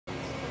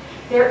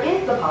There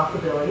is the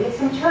possibility of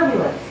some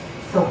turbulence,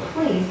 so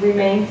please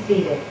remain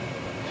seated.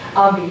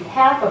 On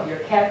behalf of your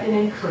captain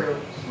and crew,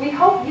 we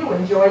hope you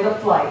enjoy the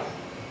flight.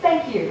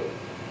 Thank you.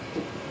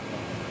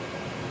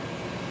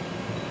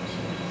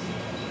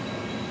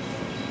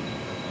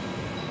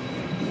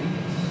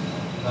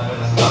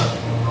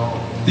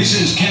 This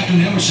is Captain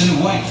Emerson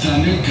of White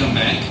Thunder. Come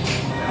back.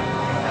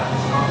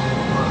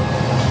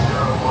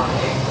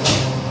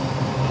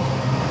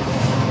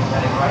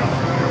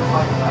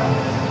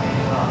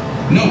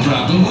 No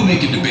problem. We'll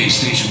make it to base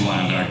station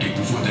Wild Arctic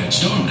before that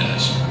storm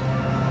does.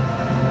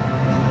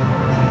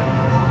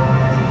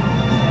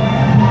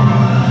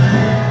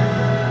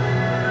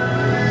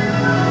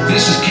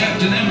 This is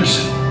Captain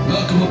Emerson.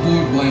 Welcome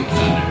aboard White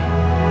Thunder.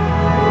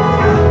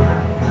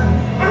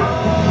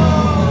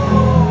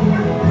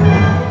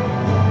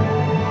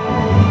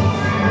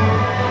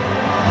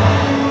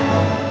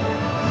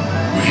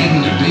 We're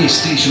heading to base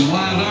station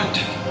Wild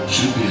Arctic.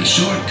 Should be a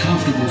short,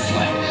 comfortable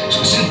flight,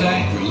 so sit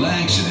back,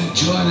 relax, and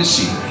enjoy the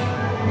scenery.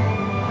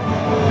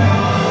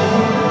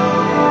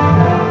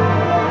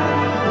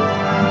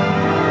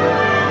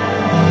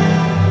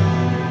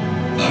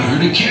 I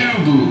heard a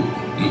caribou.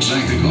 Looks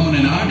like they're going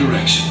in our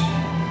direction.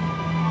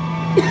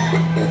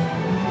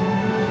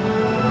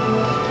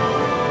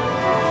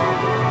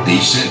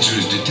 These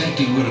sensors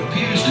detecting what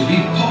appears to be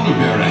polar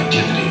bear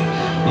activity.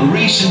 We're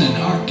racing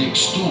an Arctic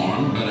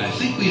storm, but I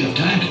think we have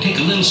time to take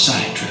a little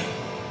side trip.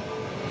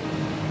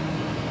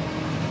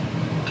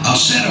 I'll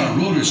set our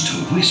rotors to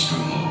whisper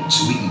mode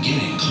so we can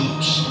get in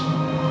close.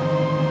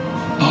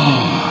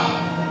 Ah,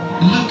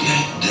 look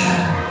at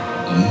that.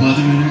 A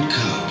mother and her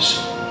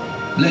cubs.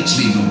 Let's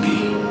leave them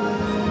be.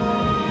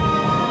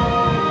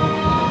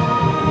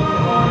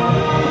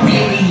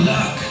 We're in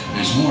luck.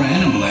 There's more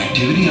animal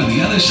activity on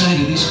the other side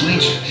of this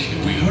glacier.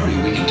 If we hurry,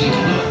 we can take a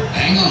look.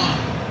 Hang on.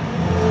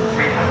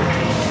 300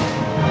 feet,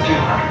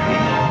 200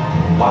 feet,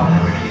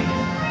 100 feet.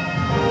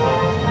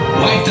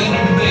 White Thunder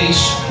to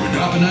base. We're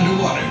dropping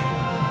underwater.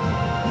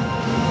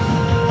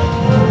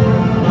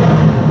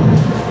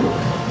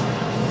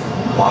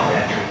 Water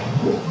entry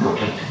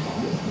complete.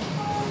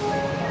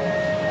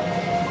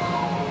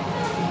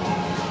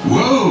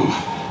 Whoa!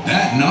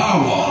 That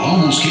narwhal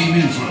almost came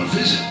in for a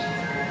visit.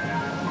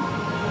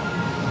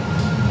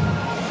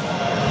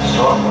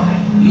 Storm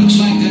warning. Looks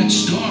like that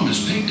storm has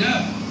picked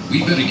up.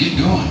 We'd better get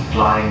going.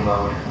 Flying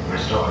mode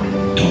restored.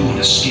 Don't want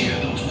to scare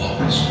those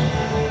walrus.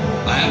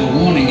 I have a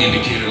warning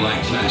indicator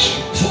light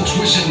flashing. Folks,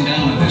 we're sitting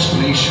down on this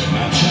glacier, and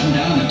I'm shutting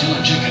down until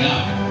I check it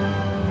out.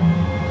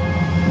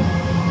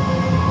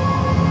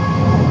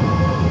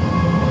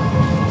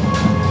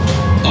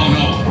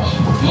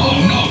 Oh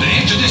no, the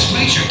edge of this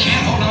glacier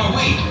can't hold our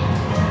weight.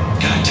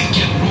 Got to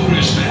get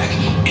rotors back.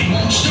 It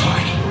won't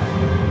start.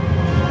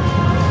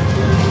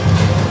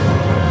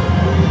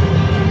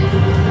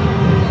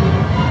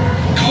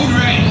 Code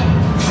red.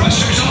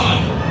 Thrusters on.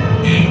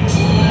 And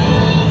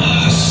pull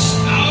us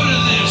out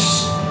of this.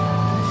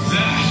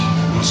 That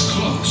was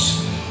close.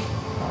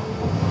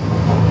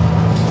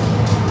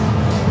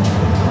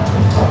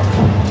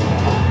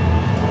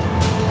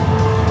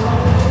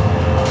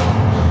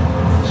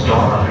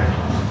 Storm alert.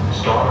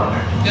 Storm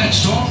alert. That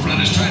storm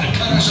front is trying to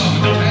cut us off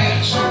at the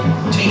pass.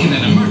 Taking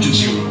an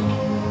emergency route.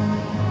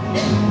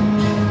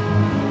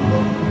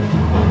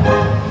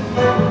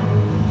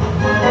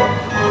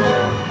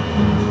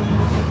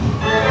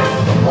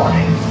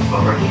 Warning.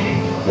 Overheating.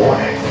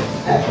 Warning.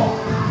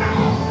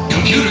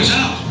 Computer's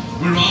out.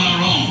 We're on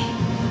our own.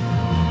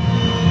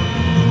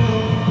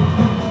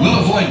 We'll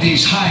avoid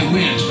these high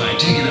winds by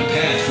taking a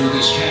path through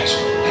this chasm.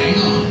 Hang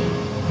on.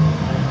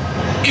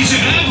 It's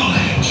an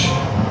avalanche.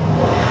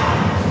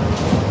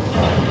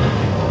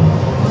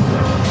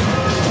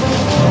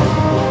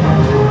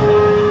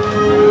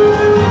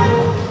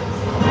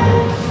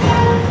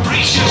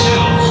 Brace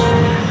yourselves.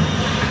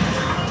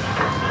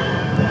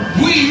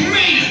 We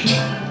made it.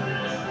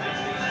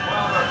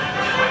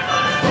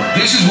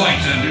 This is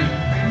White Thunder.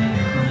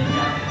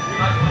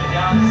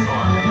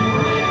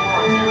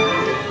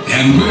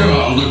 And we're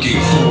all looking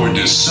forward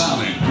to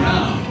solid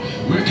ground.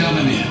 We're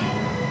coming in.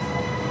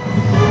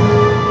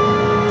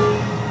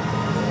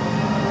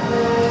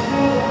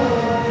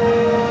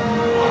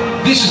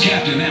 This is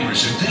Captain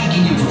Emerson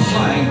thanking you for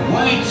flying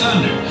White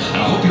Thunder.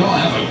 I hope you all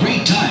have a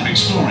great time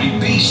exploring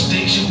Base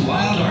Station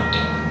Wild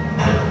Arctic.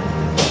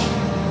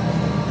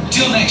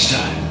 Till next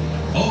time,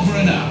 over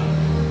and out.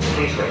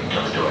 Please wait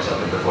until the doors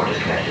open before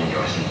disconnecting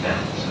your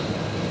seatbelts.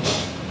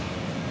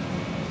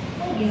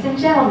 Ladies and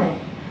gentlemen,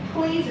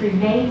 please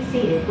remain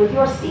seated with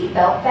your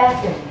seatbelt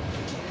fastened.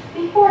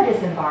 Before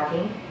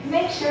disembarking,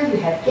 make sure you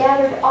have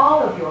gathered all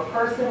of your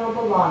personal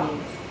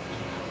belongings.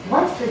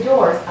 Once the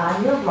doors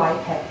on your right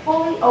have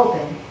fully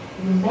opened,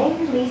 you may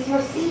release your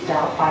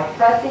seatbelt by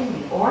pressing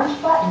the orange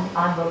button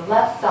on the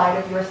left side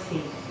of your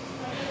seat.